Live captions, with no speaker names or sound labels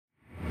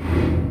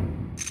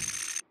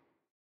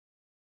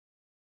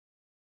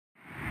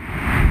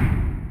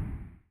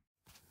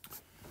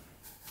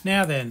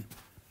Now then,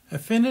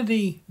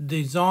 Affinity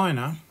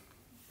Designer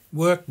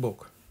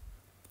Workbook.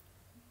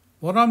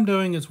 What I'm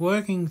doing is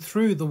working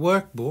through the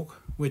workbook,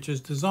 which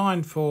is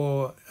designed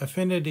for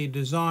Affinity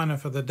Designer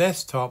for the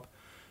desktop,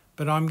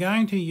 but I'm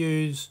going to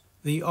use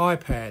the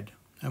iPad.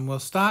 And we'll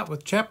start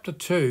with Chapter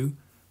 2,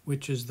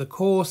 which is the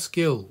Core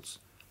Skills.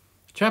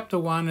 Chapter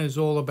 1 is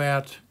all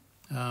about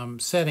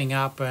setting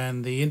up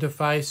and the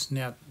interface.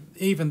 Now,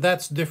 even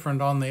that's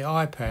different on the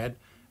iPad,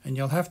 and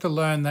you'll have to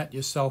learn that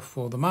yourself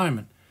for the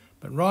moment.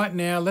 But right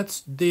now, let's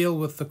deal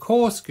with the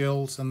core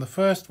skills, and the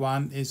first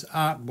one is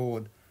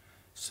Artboard.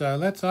 So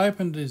let's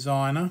open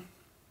Designer,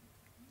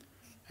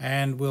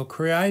 and we'll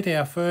create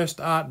our first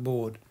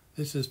artboard.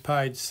 This is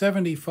page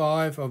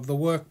 75 of the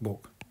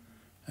workbook.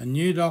 A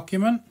new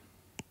document.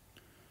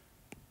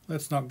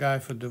 Let's not go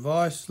for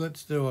device,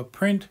 let's do a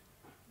print.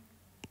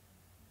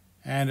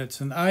 And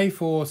it's an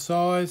A4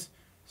 size.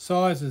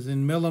 Size is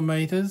in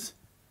millimeters.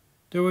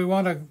 Do we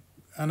want an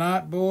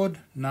artboard?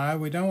 No,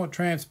 we don't want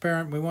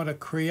transparent. We want to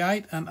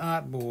create an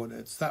artboard.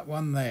 It's that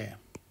one there.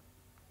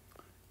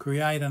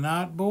 Create an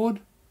artboard.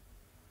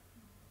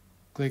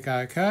 Click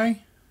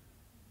OK.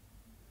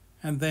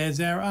 And there's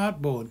our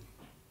artboard.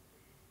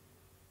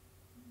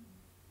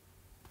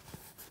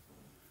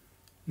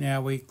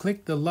 Now we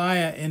click the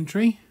layer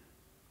entry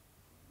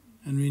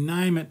and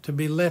rename it to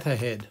be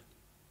letterhead.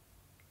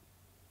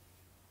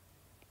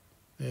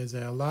 There's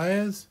our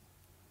layers.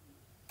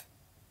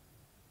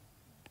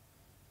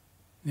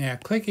 Now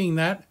clicking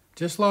that,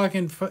 just like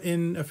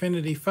in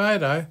Affinity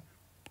Photo,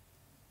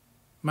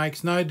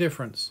 makes no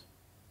difference.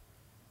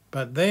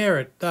 But there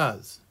it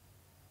does.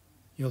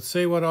 You'll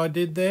see what I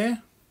did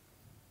there.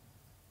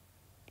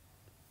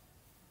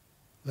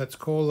 Let's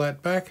call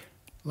that back.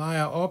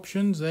 Layer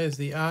options, there's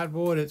the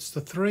artboard. It's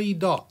the 3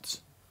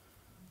 dots.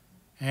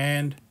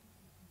 And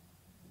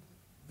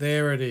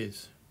there it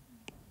is.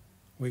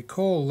 We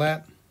call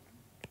that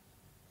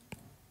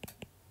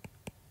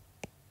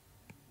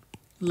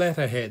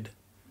letterhead,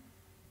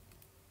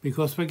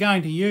 because we're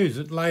going to use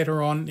it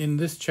later on in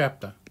this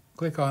chapter.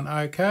 Click on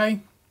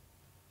OK.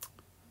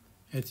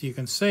 As you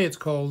can see, it's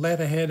called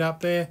letterhead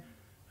up there,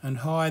 and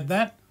hide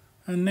that.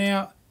 And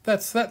now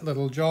that's that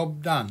little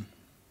job done.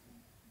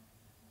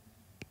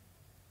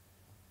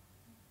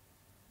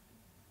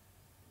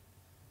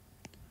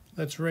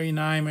 Let's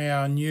rename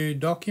our new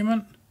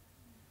document.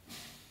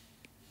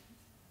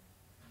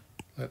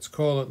 Let's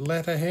call it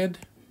letterhead.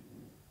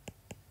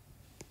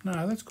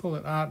 No, let's call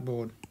it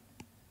artboard.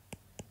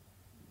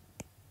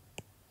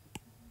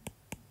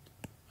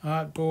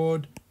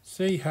 Artboard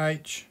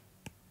CH2.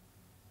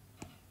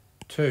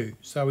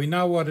 So we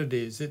know what it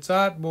is. It's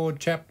Artboard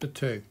Chapter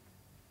 2.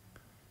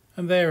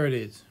 And there it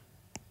is.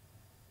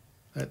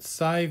 Let's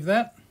save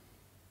that.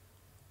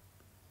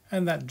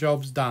 And that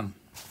job's done.